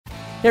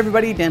Hey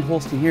everybody, Dan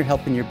Holstein here,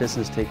 helping your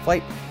business take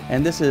flight.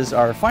 And this is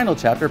our final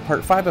chapter,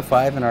 part 5 of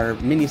 5 in our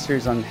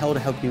mini-series on how to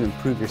help you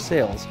improve your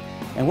sales.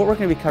 And what we're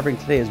going to be covering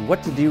today is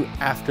what to do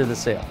after the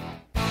sale.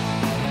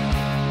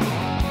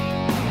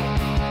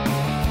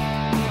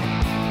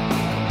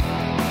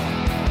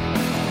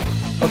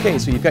 Okay,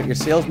 so you've got your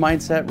sales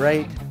mindset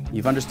right,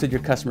 you've understood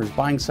your customer's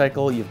buying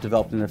cycle, you've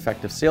developed an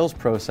effective sales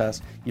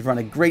process, you've run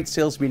a great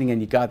sales meeting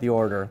and you got the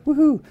order.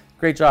 Woohoo!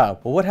 Great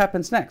job. Well, what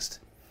happens next?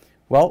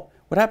 Well,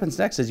 what happens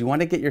next is you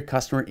want to get your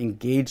customer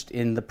engaged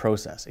in the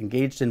process,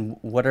 engaged in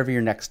whatever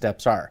your next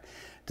steps are.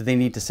 Do they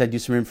need to send you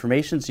some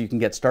information so you can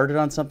get started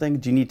on something?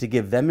 Do you need to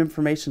give them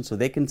information so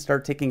they can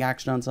start taking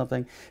action on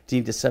something? Do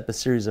you need to set up a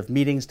series of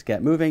meetings to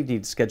get moving? Do you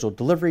need to schedule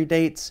delivery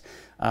dates?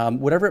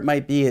 Whatever it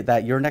might be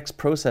that your next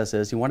process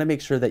is, you want to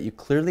make sure that you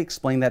clearly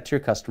explain that to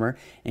your customer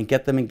and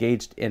get them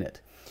engaged in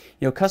it.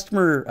 You know,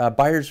 customer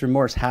buyer's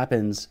remorse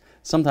happens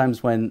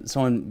sometimes when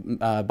someone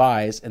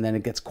buys and then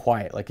it gets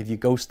quiet. Like if you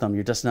ghost them,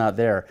 you're just not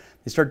there.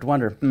 They start to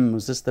wonder,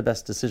 was this the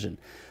best decision?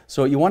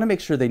 So you want to make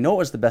sure they know it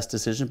was the best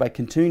decision by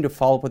continuing to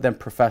follow up with them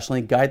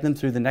professionally, guide them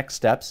through the next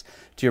steps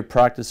to your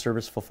product and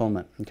service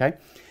fulfillment, okay?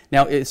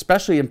 Now, it's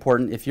especially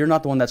important if you're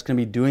not the one that's going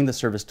to be doing the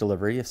service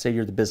delivery, if say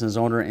you're the business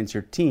owner and it's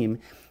your team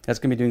that's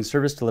going to be doing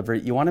service delivery,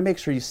 you want to make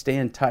sure you stay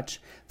in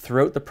touch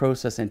throughout the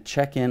process and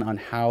check in on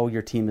how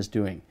your team is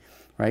doing.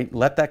 Right?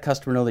 Let that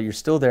customer know that you're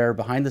still there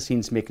behind the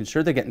scenes, making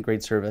sure they're getting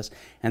great service,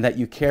 and that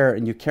you care,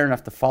 and you care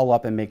enough to follow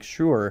up and make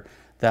sure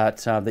that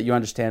that you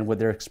understand what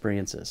their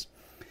experience is.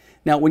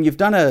 Now, when you've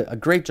done a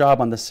great job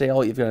on the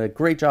sale, you've done a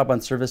great job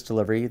on service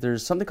delivery,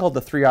 there's something called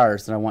the 3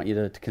 R's that I want you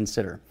to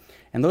consider.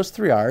 And those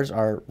 3 R's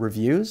are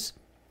reviews,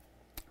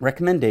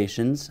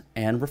 recommendations,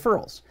 and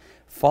referrals.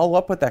 Follow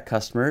up with that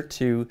customer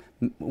to,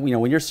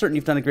 when you're certain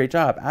you've done a great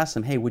job, ask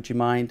them, hey, would you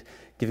mind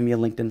giving me a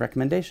LinkedIn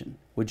recommendation?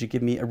 Would you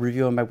give me a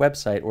review on my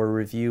website or a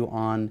review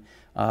on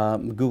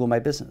Google My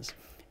Business?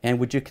 And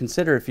would you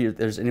consider, if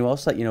there's anyone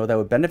else that you know that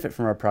would benefit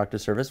from our product or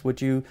service, would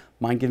you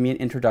mind giving me an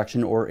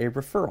introduction or a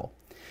referral?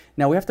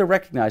 Now, we have to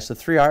recognize the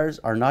 3 R's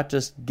are not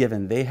just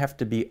given, they have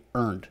to be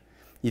earned.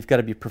 You've got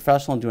to be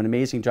professional and do an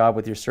amazing job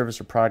with your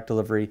service or product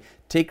delivery.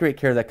 Take great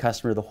care of that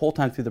customer the whole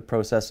time through the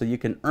process so you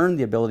can earn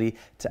the ability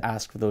to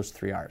ask for those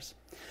 3 R's.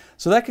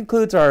 So that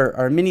concludes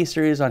our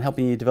mini-series on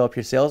helping you develop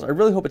your sales. I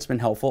really hope it's been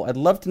helpful. I'd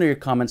love to know your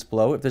comments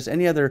below. If there's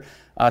any other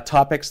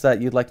topics that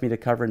you'd like me to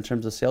cover in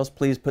terms of sales,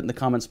 please put in the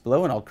comments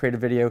below and I'll create a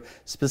video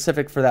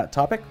specific for that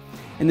topic.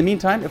 In the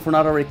meantime, if we're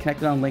not already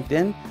connected on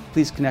LinkedIn,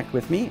 please connect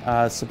with me.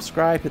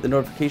 Subscribe, hit the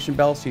notification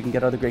bell so you can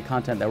get other great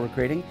content that we're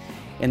creating.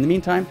 In the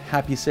meantime,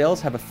 happy sales,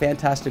 have a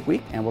fantastic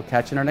week, and we'll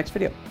catch you in our next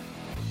video.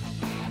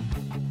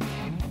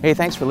 Hey,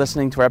 thanks for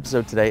listening to our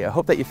episode today. I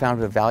hope that you found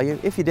it of value.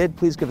 If you did,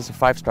 please give us a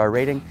 5-star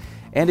rating.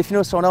 And if you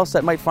know someone else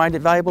that might find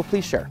it valuable,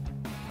 please share.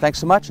 Thanks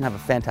so much and have a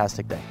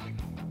fantastic day.